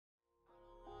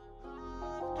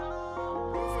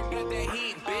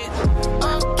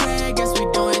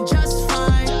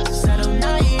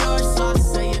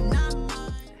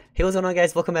Hey, what's going on,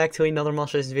 guys? Welcome back to another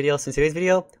Monsters video. So in today's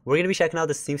video, we're going to be checking out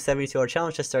this new 72-hour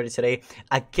challenge that started today,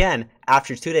 again,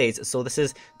 after 2 days. So this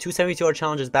is two 72-hour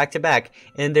challenges back to back,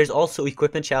 and there's also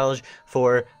equipment challenge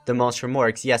for the monster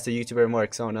morgz. Yes, the YouTuber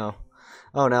morgz. Oh no.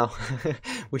 Oh no.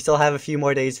 We still have a few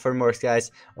more days for morgz,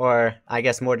 guys, or I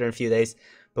guess more than a few days,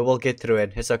 but we'll get through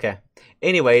it. It's okay.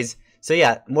 Anyways, so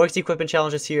yeah, morgz equipment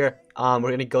challenge is here. We're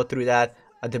going to go through that.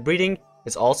 The breeding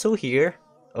is also here.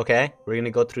 Okay, we're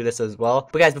gonna go through this as well.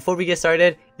 But guys, before we get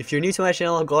started, if you're new to my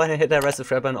channel, go ahead and hit that red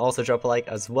subscribe button. Also drop a like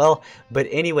as well. But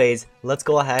anyways, let's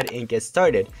go ahead and get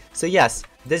started. So yes,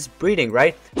 this breeding,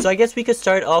 right? So I guess we could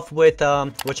start off with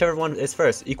whichever one is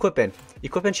first. Equipment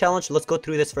challenge. Let's go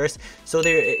through this first. So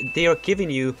they are giving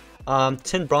you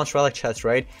 10 bronze relic chests,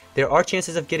 right? There are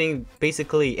chances of getting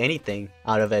basically anything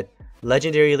out of it.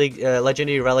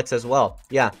 Legendary relics as well.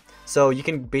 Yeah, so you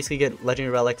can basically get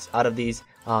legendary relics out of these.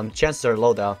 Chances are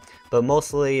low though, but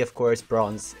mostly of course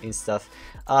bronze and stuff.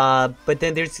 But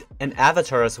then there's an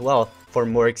avatar as well for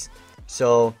morgz.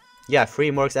 So yeah, free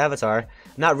morgz avatar.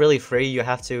 Not really free, you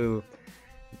have to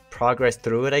progress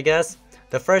through it, I guess.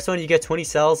 The first one, you get 20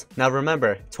 cells. Now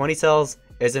remember, 20 cells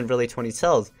isn't really 20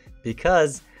 cells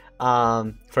because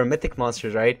for mythic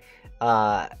monsters, right?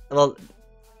 Well,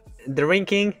 the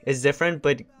ranking is different,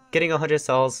 but getting 100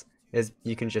 cells is,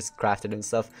 you can just craft it and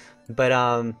stuff. But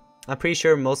I'm pretty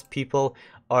sure most people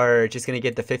are just gonna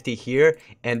get the 50 here,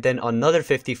 and then another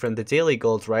 50 from the daily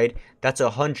gold, right? That's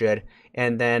 100.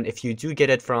 And then if you do get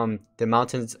it from the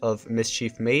Mountains of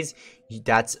Mischief Maze,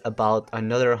 that's about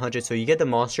another 100. So you get the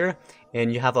monster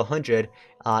and you have 100,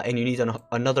 and you need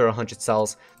another 100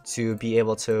 cells to be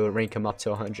able to rank him up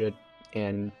to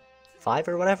 105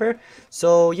 or whatever.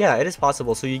 So yeah, it is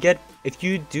possible. So you get, if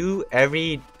you do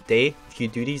every day, if you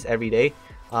do these every day,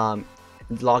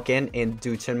 log in and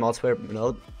do 10 multiplayer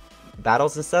mode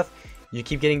battles and stuff, you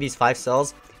keep getting these 5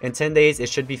 cells. In 10 days it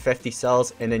should be 50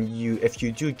 cells, and then if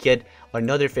you do get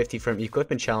another 50 from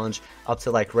equipment challenge up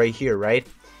to like right here, right,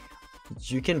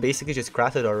 you can basically just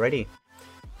craft it already.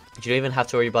 You don't even have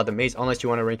to worry about the maze unless you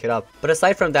want to rank it up. But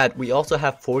aside from that, we also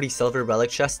have 40 silver relic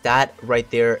chests. That right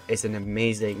there is an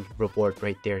amazing reward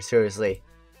right there. Seriously,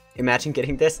 imagine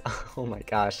getting this. Oh my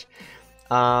gosh.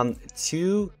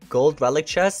 2 gold relic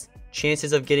chests,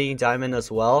 chances of getting diamond as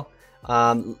well.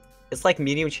 It's like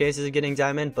medium chances of getting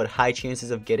diamond, but high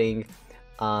chances of getting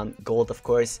gold, of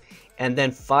course. And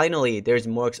then finally, there's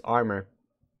morgz armor.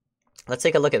 Let's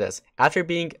take a look at this. After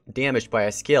being damaged by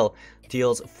a skill,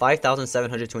 deals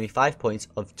 5,725 points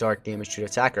of dark damage to the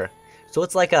attacker. So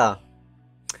it's like a...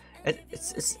 It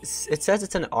says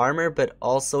it's an armor, but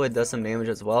also it does some damage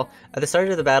as well. At the start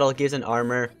of the battle, it gives an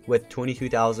armor with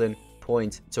 22,000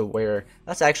 points to wear.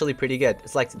 That's actually pretty good.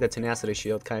 It's like the tenacity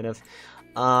shield kind of.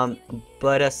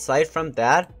 But aside from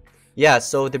that, yeah,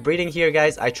 so the breeding here,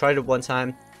 guys, I tried it one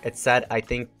time. It said I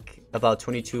think about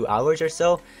 22 hours or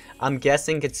so. I'm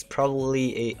guessing it's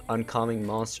probably a uncommon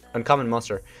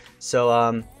monster. So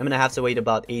I'm gonna have to wait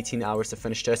about 18 hours to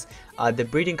finish this. The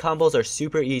breeding combos are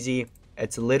super easy.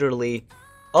 It's literally,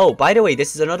 oh, by the way,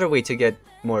 this is another way to get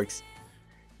morgz.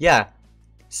 Yeah,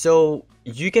 so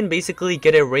you can basically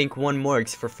get a rank 1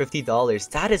 morgz for $50.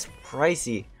 That is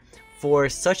pricey for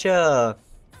such a,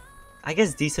 I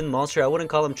guess, decent monster. I wouldn't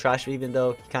call him trash, even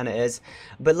though he kind of is,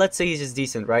 but let's say he's just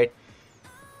decent, right?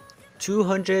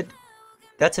 200,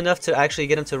 that's enough to actually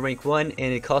get him to rank 1,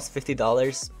 and it costs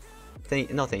 $50.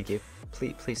 No thank you,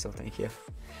 please don't thank you.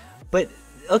 But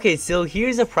okay, so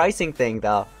here's a pricing thing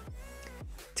though.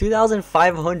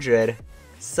 2,500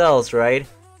 cells, right,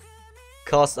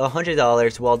 cost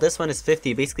 $100, while this one is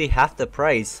 50, basically half the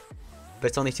price, but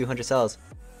it's only 200 cells.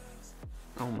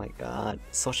 Oh my god,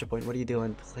 socialpoint, what are you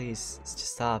doing? Please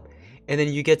just stop. And then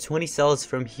you get 20 cells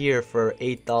from here for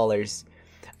 $8.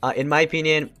 In my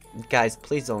opinion, guys,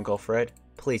 please don't go for it.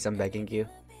 Please, I'm begging you.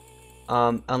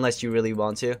 Unless you really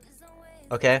want to.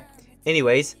 Okay,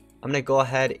 anyways, I'm gonna go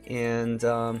ahead and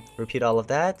repeat all of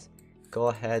that. Go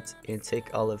ahead and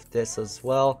take all of this as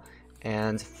well,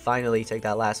 and finally take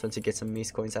that last one to get some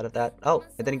maze coins out of that. Oh,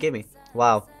 it didn't give me.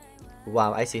 Wow,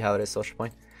 I see how it is, social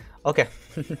point. Okay.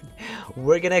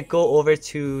 We're gonna go over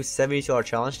to 72-hour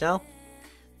challenge now.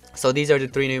 So these are the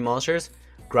 3 new monsters.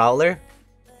 Growler,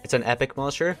 it's an epic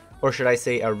monster, or should I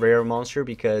say a rare monster,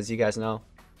 because you guys know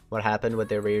what happened with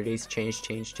their rarities.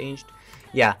 Changed.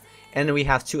 Yeah, and then we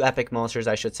have 2 epic monsters,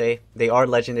 I should say. They are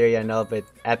legendary, I know, but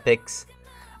epics.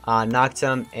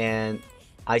 Noctum and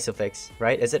ixofex,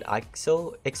 right? Is it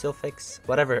ixofex?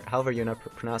 Whatever, however you know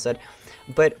pronounce it.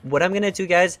 But what I'm gonna do,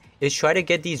 guys, is try to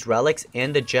get these relics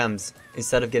and the gems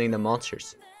instead of getting the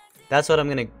monsters. That's what I'm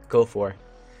gonna go for.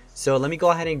 So let me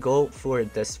go ahead and go for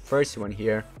this first one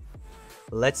here.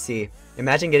 Let's see.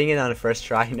 Imagine getting it on the first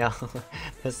try. No,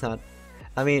 that's not.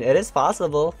 I mean, it is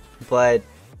possible, but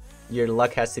your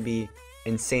luck has to be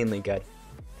insanely good.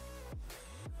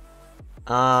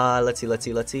 Let's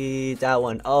see. That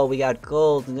one. Oh, we got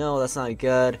gold. No, that's not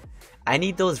good. I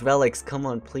need those relics. Come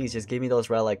on, please, just give me those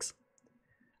relics.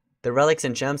 The relics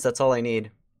and gems, that's all I need.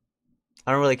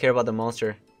 I don't really care about the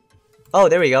monster. Oh,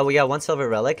 there we go. We got one silver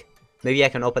relic. Maybe I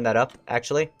can open that up,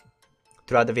 actually,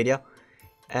 throughout the video.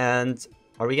 And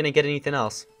are we gonna get anything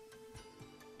else?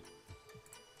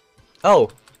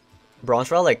 Oh, bronze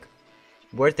relic.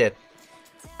 Worth it.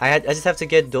 I just have to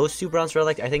get those 2 bronze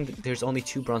relics. I think there's only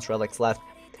 2 bronze relics left.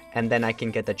 And then I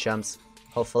can get the gems,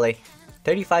 hopefully.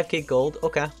 35k gold.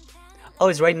 Okay. Oh,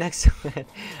 it's right next to it.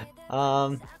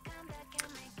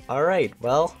 Alright,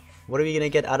 well, what are we gonna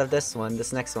get out of this one,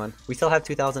 this next one? We still have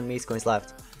 2,000 maze coins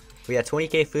left. We got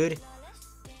 20k food.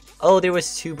 Oh, there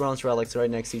was 2 bronze relics right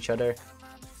next to each other.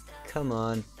 Come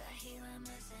on.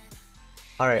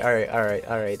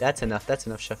 Alright. That's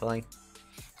enough shuffling.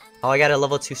 Oh, I got a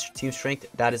level 2 team strength.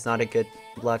 That is not a good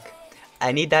luck.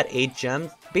 I need that 8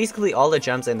 gems. Basically all the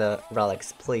gems and the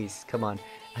relics. Please, come on.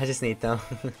 I just need them.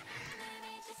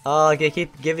 Oh, they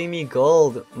keep giving me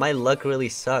gold. My luck really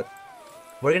sucks.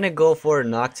 We're gonna go for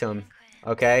Noctum.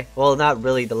 Okay? Well, not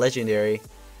really the legendary.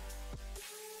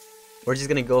 We're just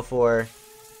gonna go for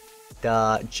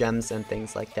the gems and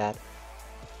things like that.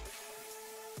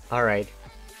 Alright.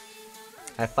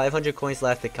 I have 500 coins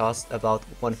left. It costs about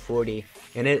 140.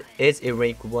 And it is a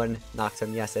rank 1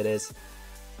 Noctum. Yes, it is.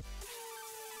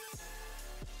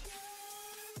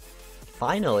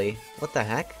 Finally. What the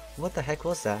heck? What the heck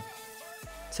was that?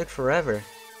 It took forever.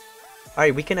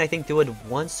 Alright, we can, I think, do it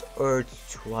once or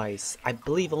twice. I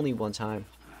believe only one time.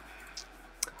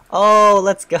 Oh,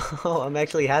 let's go. I'm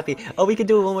actually happy. Oh, we can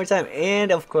do it one more time.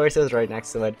 And, of course, it was right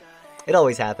next to it. It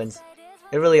always happens.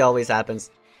 It really always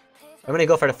happens. I'm gonna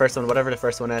go for the first one, whatever the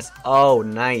first one is. Oh,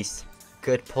 nice.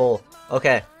 Good pull.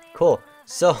 Okay, cool.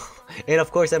 So, and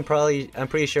of course, I'm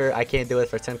pretty sure I can't do it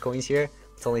for 10 coins here.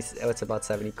 It's about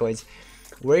 70 coins.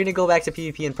 We're gonna go back to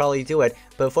PvP and probably do it.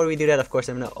 But before we do that, of course,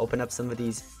 I'm gonna open up some of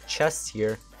these chests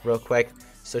here real quick.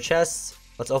 So chests,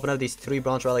 let's open up these 3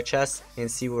 bronze relic chests and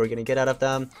see what we're gonna get out of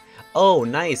them. Oh,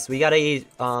 nice. We got a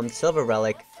silver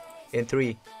relic in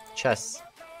 3 chests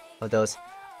of those.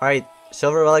 Alright,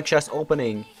 silver relic chest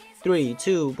opening. 3,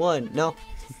 2, 1. No.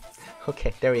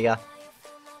 Okay, there we go.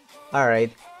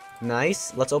 Alright,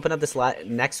 nice. Let's open up this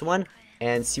next one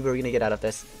and see what we're gonna get out of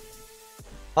this.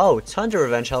 Oh, Thunder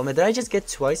Revenge helmet. Did I just get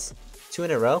twice? 2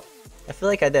 in a row? I feel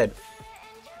like I did.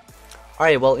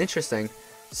 Alright, well, interesting.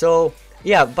 So,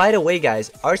 yeah, by the way,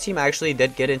 guys, our team actually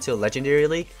did get into Legendary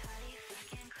League.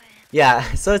 Yeah,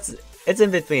 so it's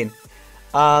in between.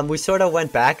 We sort of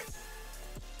went back.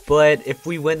 But if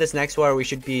we win this next war, we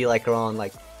should be like around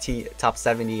like top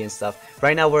 70 and stuff.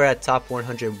 Right now we're at top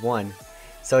 101.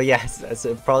 So yes,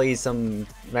 probably some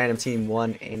random team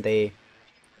won and they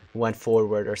went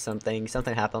forward or something.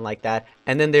 Something happened like that.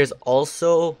 And then there's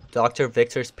also Dr.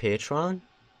 Victor's Patron.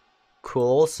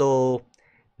 Cool. So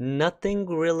nothing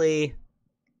really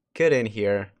good in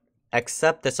here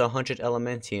except this 100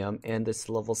 Elementium and this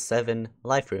level 7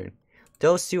 Life Rune.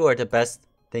 Those 2 are the best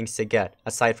things to get.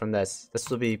 Aside from this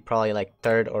will be probably like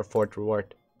 3rd or 4th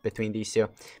reward between these 2,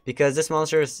 because this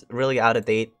monster is really out of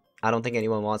date. I don't think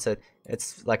anyone wants it.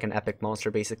 It's like an epic monster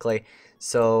basically.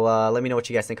 So let me know what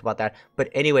you guys think about that. But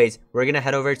anyways, we're gonna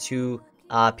head over to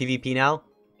PvP now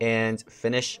and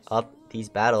finish up these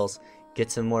battles,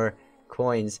 get some more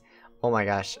coins. Oh my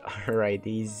gosh. Alright,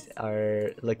 these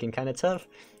are looking kind of tough.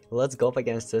 Let's go up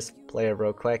against this player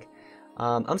real quick.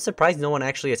 I'm surprised no one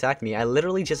actually attacked me. I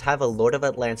literally just have a Lord of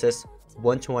Atlantis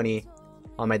 120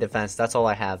 on my defense. That's all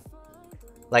I have.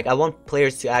 Like, I want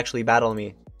players to actually battle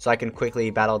me so I can quickly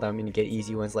battle them and get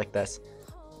easy wins like this.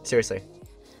 Seriously.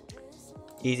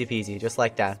 Easy peasy, just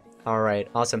like that. Alright,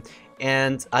 awesome.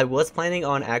 And I was planning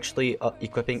on actually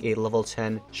equipping a level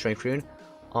 10 Strength Rune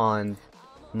on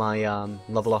my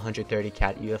level 130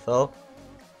 cat UFO.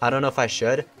 I don't know if I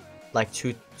should. Like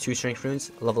two Strength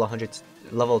Runes, level 100,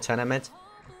 level 10 I meant.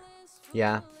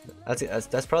 Yeah,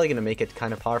 that's probably gonna make it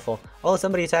kind of powerful. Oh,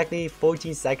 somebody attacked me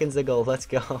 14 seconds ago. Let's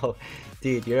go.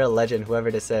 Dude, you're a legend,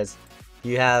 whoever this is.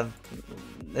 You have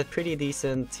a pretty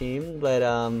decent team, but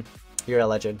you're a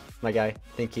legend, my guy.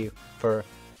 Thank you for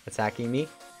attacking me.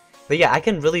 But yeah, I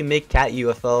can really make cat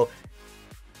UFO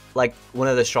like one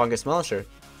of the strongest monsters,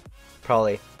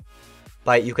 probably,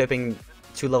 by equipping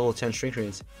 2 level 10 Strength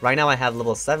Runes. Right now I have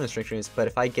level 7 Strength Runes, but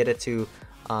if I get it to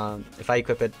if I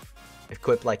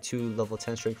equip like 2 level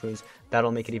 10 Strength Runes,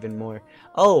 that'll make it even more.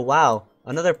 Oh wow,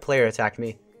 another player attacked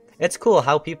me. It's cool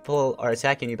how people are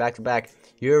attacking you back to back.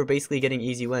 You're basically getting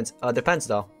easy wins. Depends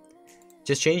though.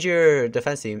 Just change your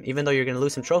defense team, even though you're gonna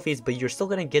lose some trophies, but you're still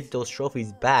gonna get those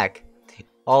trophies back.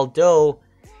 Although,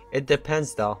 it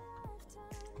depends though.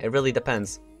 It really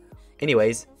depends.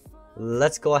 Anyways,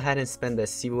 let's go ahead and spend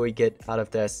this, see what we get out of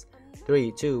this.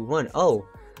 3, 2, 1. Oh,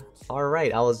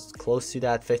 alright, I was close to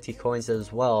that 50 coins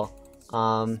as well.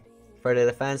 For the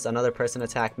defense, another person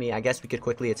attacked me. I guess we could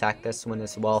quickly attack this one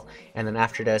as well. And then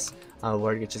after this,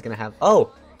 we're just gonna have...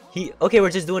 Oh! Okay, we're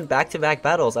just doing back-to-back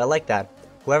battles. I like that.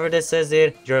 Whoever this is,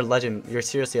 dude, you're a legend. You're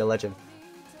seriously a legend.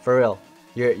 For real.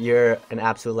 You're an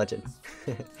absolute legend.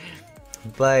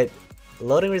 But,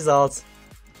 loading results.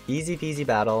 Easy peasy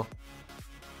battle.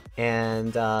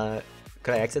 And,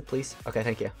 could I exit, please? Okay,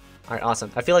 thank you. Alright,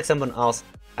 awesome. I feel like someone else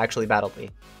actually battled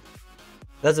me.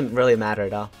 Doesn't really matter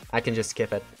though. I can just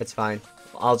skip it. It's fine.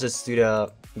 I'll just do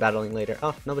the battling later.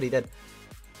 Oh, nobody did.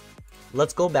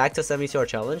 Let's go back to 72-hour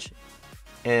challenge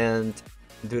and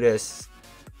do this.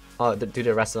 Oh, do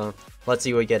the rest of them. Let's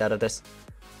see what we get out of this.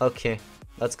 Okay,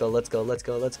 let's go. Let's go. Let's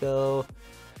go. Let's go.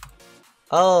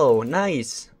 Oh,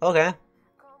 nice. Okay.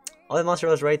 Oh, the monster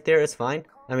was right there. It's fine.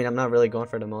 I mean, I'm not really going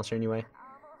for the monster anyway.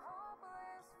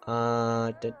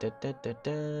 Yeah,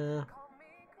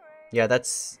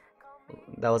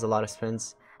 that was a lot of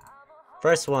spins.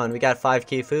 First one, we got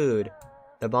 5k food.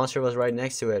 The monster was right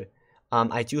next to it.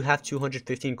 I do have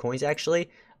 215 coins actually.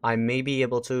 I may be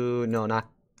able to, no, not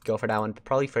go for that one, but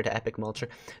probably for the epic mulcher.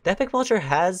 The epic mulcher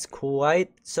has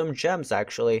quite some gems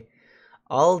actually.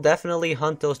 I'll definitely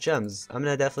hunt those gems. I'm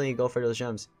gonna definitely go for those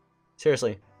gems.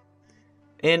 Seriously.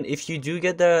 And if you do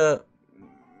get the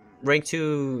rank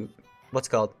 2, what's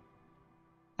it called?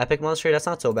 Epic monster, that's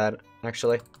not so bad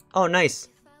actually. Oh, nice.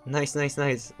 Nice, nice,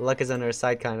 nice. Luck is on our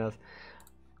side, kind of.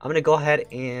 I'm gonna go ahead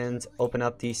and open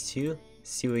up these two,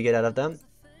 see what we get out of them.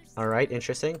 Alright,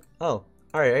 interesting. Oh,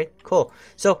 alright, cool.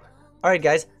 So, alright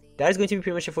guys, that is going to be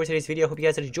pretty much it for today's video. I hope you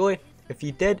guys did enjoy. If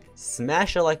you did,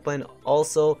 smash the like button.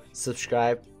 Also,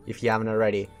 subscribe if you haven't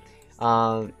already.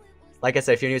 Like I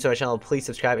said, if you're new to our channel, please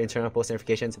subscribe and turn on post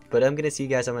notifications. But I'm gonna see you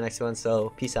guys on my next one,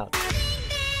 so peace out.